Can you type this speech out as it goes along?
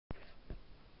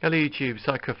Hello YouTube,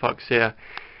 PsychoFox here.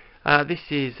 This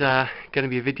is going to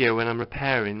be a video when I'm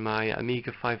repairing my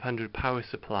Amiga 500 power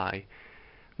supply.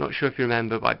 Not sure if you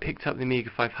remember, but I picked up the Amiga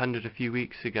 500 a few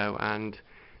weeks ago and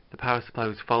the power supply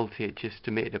was faulty. It just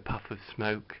emitted a puff of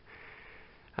smoke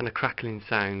and a crackling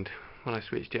sound when I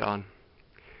switched it on.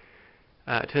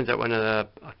 It turns out one of the,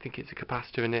 I think it's a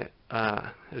capacitor in it,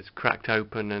 has cracked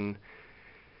open, and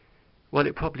well,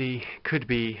 it probably could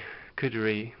be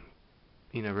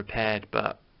repaired,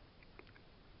 but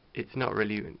it's not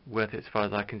really worth it as far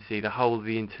as I can see. The whole of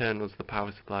the internals of the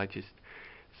power supply just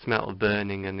smelt of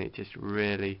burning, and it just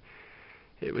really,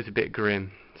 it was a bit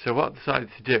grim. So what I decided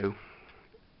to do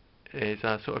is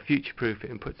sort of future-proof it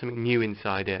and put something new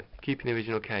inside it, keeping the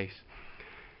original case.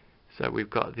 So we've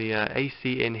got the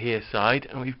AC in here side,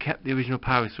 and we've kept the original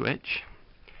power switch,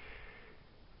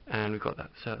 and we've got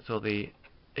that, so it's all the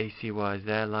AC wires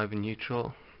there, live and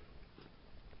neutral,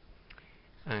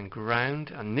 and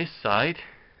ground, and this side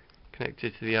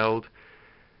connected to the old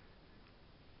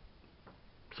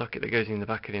socket that goes in the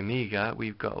back of the Amiga.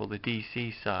 We've got all the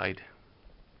DC side.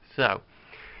 So there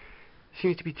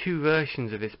seems to be two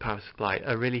versions of this power supply,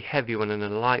 a really heavy one and a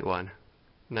light one.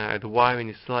 Now the wiring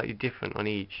is slightly different on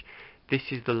each.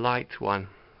 This is the light one,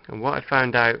 and what I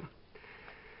found out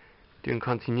doing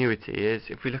continuity is,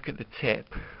 if we look at the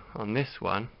tip on this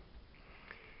one,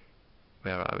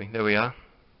 where are we? There we are.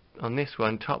 On this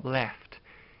one, top left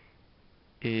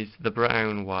is the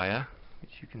brown wire,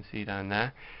 which you can see down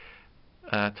there.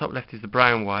 Top left is the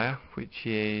brown wire, which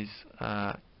is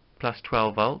plus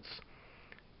 12 volts.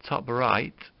 Top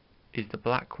right is the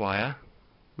black wire,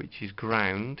 which is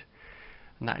ground,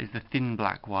 and that is the thin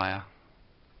black wire,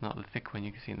 not the thick one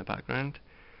you can see in the background.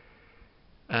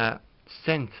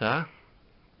 Center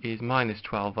is minus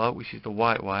 12 volt, which is the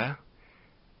white wire.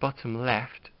 Bottom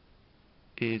left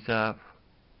is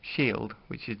shield,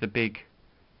 which is the big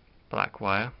black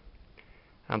wire,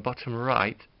 and bottom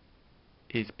right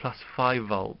is plus 5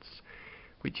 volts,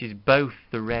 which is both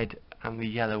the red and the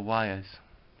yellow wires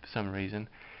for some reason.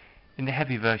 In the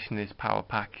heavy version of this power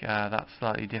pack, that's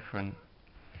slightly different.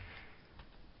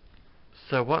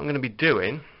 So what I'm going to be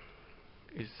doing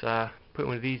is putting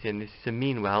one of these in. This is a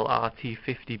Mean Well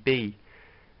RT-50B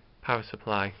power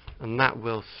supply, and that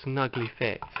will snugly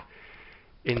fit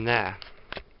in there.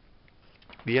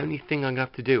 The only thing I'm going to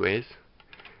have to do is,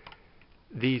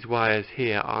 these wires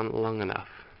here aren't long enough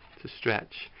to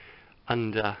stretch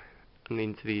under and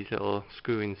into these little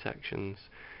screw-in sections,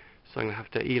 so I'm going to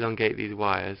have to elongate these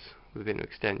wires with an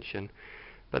extension,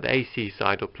 but the AC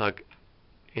side will plug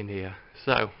in here.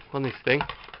 So on this thing,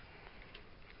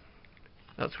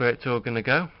 that's where it's all going to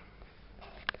go.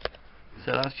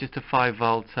 So that's just a 5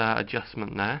 volt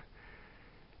adjustment there,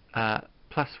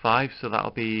 plus 5, so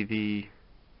that'll be the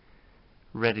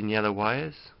red and yellow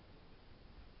wires.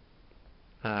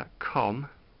 COM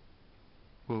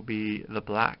will be the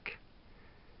black,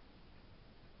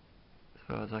 as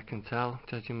far as I can tell,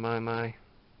 judging by my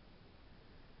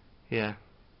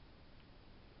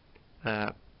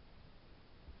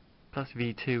plus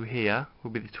V2 here will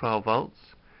be the 12 volts.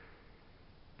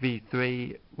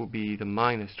 V3 will be the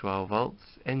minus 12 volts.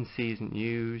 NC isn't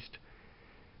used,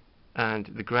 and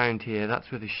the ground here,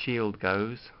 that's where the shield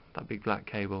goes, that big black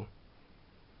cable,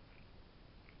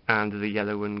 and the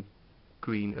yellow and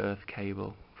green earth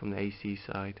cable from the AC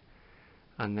side,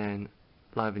 and then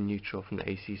live and neutral from the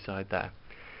AC side there.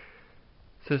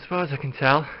 So as far as I can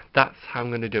tell, that's how I'm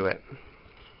going to do it.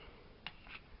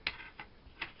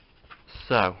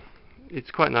 So it's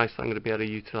quite nice that I'm going to be able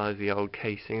to utilise the old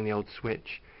casing and the old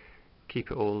switch, keep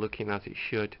it all looking as it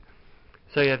should.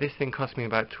 So yeah, this thing cost me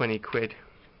about 20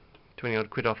 odd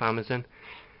quid off Amazon.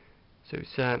 So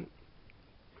it's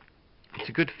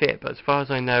a good fit, but as far as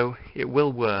I know, it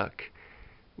will work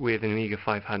with an Amiga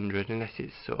 500, unless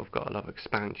it's sort of got a lot of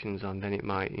expansions on, then it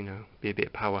might, be a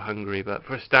bit power hungry, but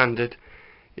for a standard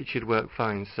it should work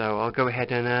fine. So I'll go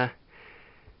ahead and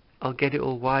I'll get it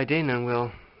all wired in, and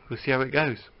we'll see how it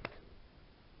goes.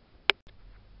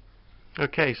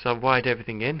 Okay, so I've wired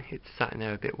everything in. It's sat in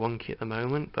there a bit wonky at the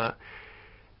moment, but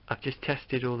I've just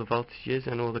tested all the voltages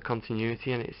and all the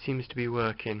continuity, and it seems to be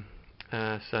working.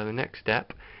 So the next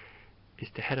step is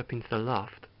to head up into the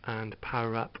loft and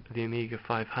power up the Amiga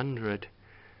 500,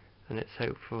 and let's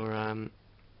hope for a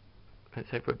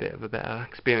bit of a better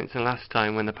experience than last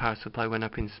time when the power supply went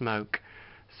up in smoke.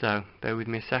 So bear with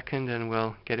me a second and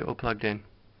we'll get it all plugged in.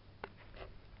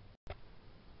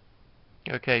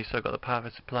 Okay, so I've got the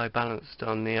power supply balanced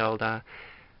on the old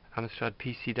Amstrad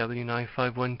PCW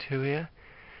 9512 here.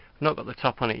 I've not got the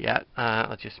top on it yet.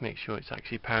 I'll just make sure it's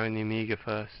actually powering the Amiga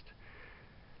first.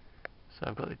 So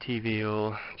I've got the TV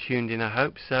all tuned in, I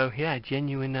hope. So yeah,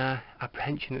 genuine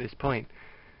apprehension at this point.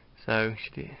 So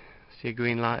should you see a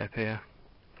green light up here?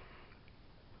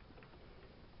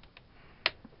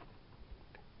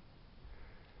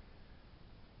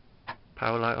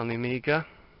 Power light on the Amiga.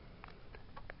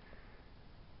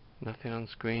 Nothing on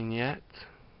screen yet.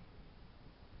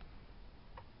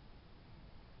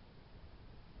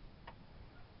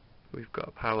 We've got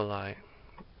a power light.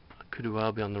 I could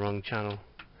well be on the wrong channel.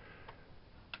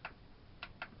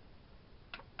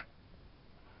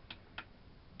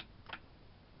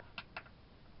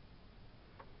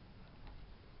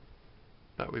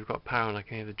 But we've got power and I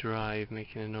can hear the drive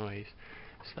making a noise.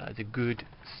 So that's a good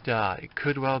start. It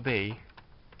could well be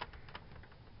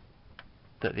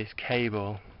that this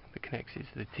cable that connects it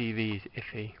to the TV is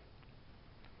iffy.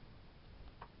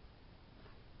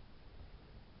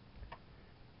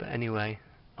 But anyway,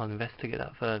 I'll investigate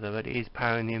that further, but it is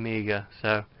powering the Amiga,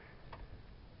 so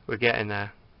we're getting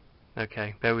there.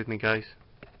 Okay, bear with me guys.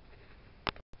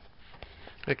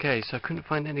 Okay, so I couldn't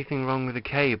find anything wrong with the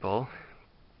cable.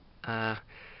 I'll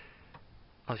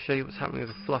show you what's happening with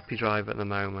the floppy drive at the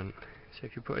moment. So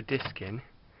if you put a disc in,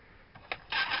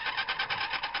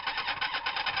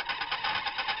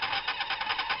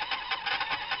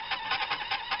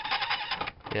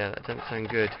 yeah, that doesn't sound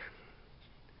good.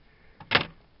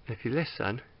 If you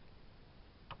listen,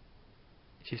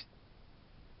 it just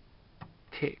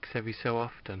ticks every so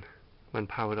often when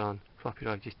powered on. Floppy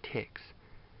drive just ticks.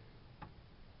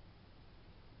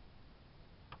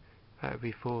 That would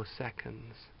be 4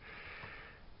 seconds.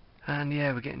 And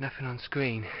yeah, we're getting nothing on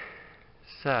screen.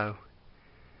 So,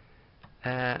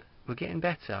 we're getting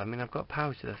better. I mean, I've got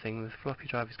power to the thing. The floppy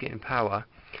drive is getting power.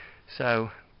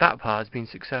 So, that part has been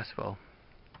successful.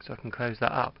 So I can close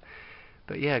that up.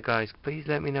 But yeah, guys, please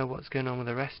let me know what's going on with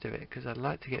the rest of it, because I'd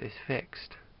like to get this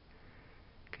fixed.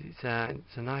 Because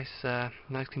it's a nice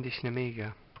condition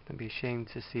Amiga. I'd be ashamed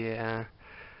to see it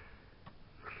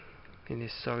in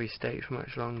this sorry state for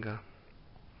much longer.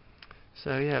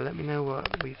 So yeah, let me know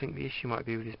what you think the issue might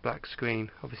be with this black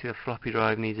screen. Obviously the floppy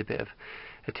drive needs a bit of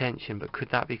attention, but could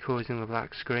that be causing the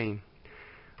black screen?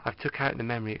 I've took out the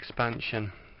memory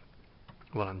expansion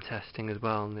while I'm testing as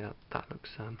well, and that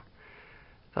looks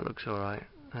alright.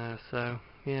 So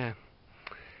yeah,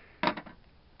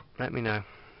 let me know.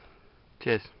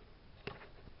 Cheers.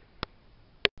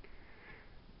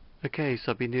 Okay,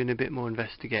 so I've been doing a bit more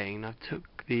investigating. I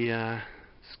took the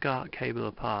SCART cable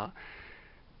apart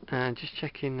and just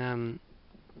checking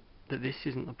that this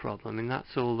isn't the problem. I mean,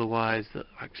 that's all the wires that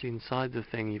are actually inside the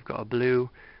thing. You've got a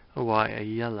blue, a white, a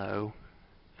yellow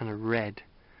and a red.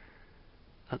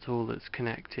 That's all that's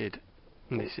connected,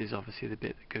 and this is obviously the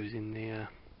bit that goes in the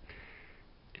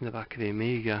back of the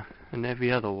Amiga, and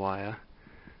every other wire,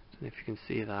 I don't know if you can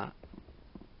see that,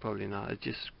 probably not, it's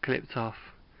just clipped off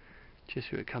just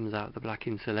so it comes out the black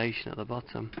insulation at the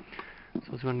bottom. So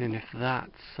I was wondering if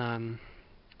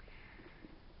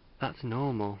that's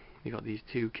normal. You've got these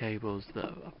two cables that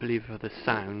I believe are the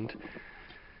sound,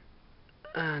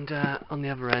 and on the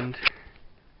other end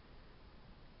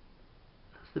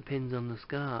that's the pins on the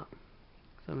SCART.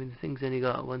 So I mean, the thing's only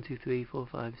got 1, 2, 3, 4,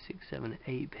 5, 6, 7,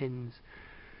 8 pins.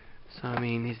 So I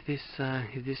mean, is this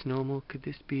normal? Could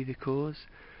this be the cause?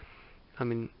 I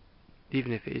mean,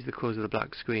 even if it is the cause of the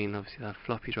black screen, obviously that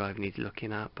floppy drive needs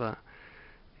looking at. But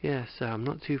yeah, so I'm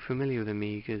not too familiar with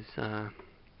Amigas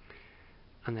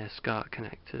and their SCART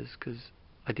connectors, because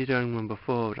I did own one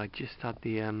before, but I just had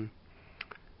the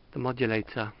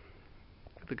modulator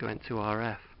that went to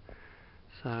RF.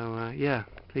 So yeah,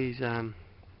 please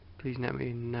let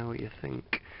me know what you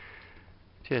think.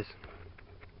 Cheers.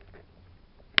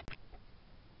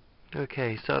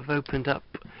 Okay, so I've opened up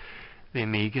the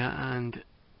Amiga, and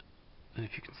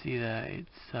if you can see there,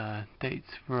 it's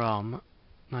dates from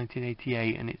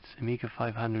 1988, and it's Amiga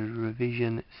 500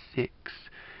 revision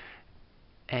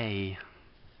 6A.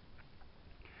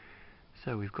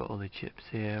 So we've got all the chips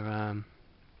here.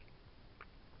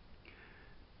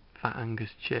 Fat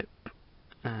Angus chip.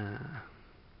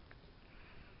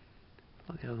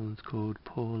 What the other one's called?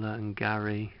 Paula and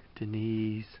Gary,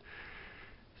 Denise.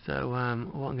 So what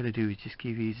I'm going to do is just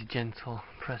give these a gentle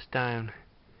press down,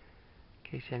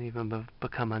 in case any of them have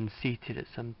become unseated at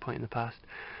some point in the past.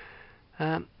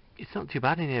 It's not too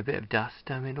bad in here, a bit of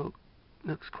dust. I mean, it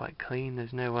looks quite clean.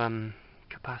 There's no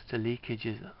capacitor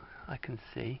leakages that I can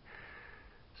see.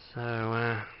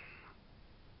 So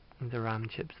the RAM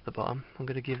chips at the bottom. I'm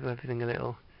going to give everything a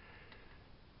little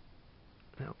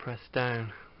press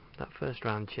down. That first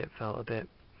RAM chip felt a bit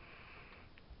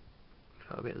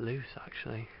loose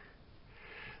actually.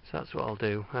 So that's what I'll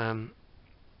do.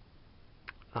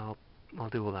 I'll I'll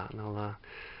do all that, and I'll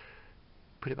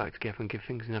put it back together and give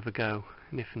things another go.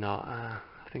 And if not, I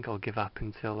think I'll give up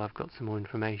until I've got some more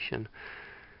information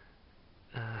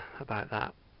about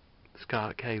that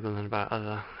SCART cable and about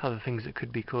other things that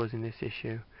could be causing this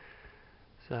issue.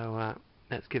 So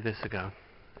let's give this a go.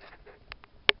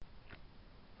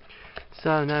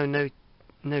 So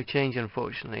no change,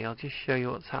 unfortunately. I'll just show you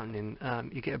what's happening.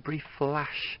 You get a brief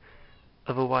flash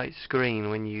of a white screen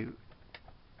when you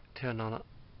turn on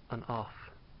and off.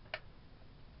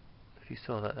 If you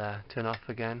saw that there, turn off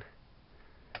again,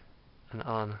 and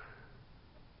on,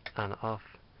 and off,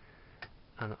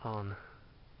 and on.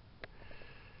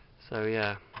 So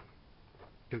yeah,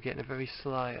 you're getting a very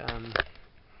slight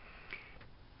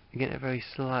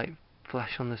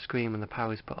flash on the screen when the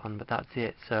power is put on, but that's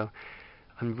it. So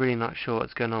I'm really not sure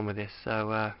what's going on with this.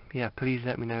 So yeah, please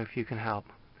let me know if you can help.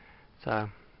 So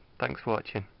thanks for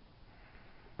watching.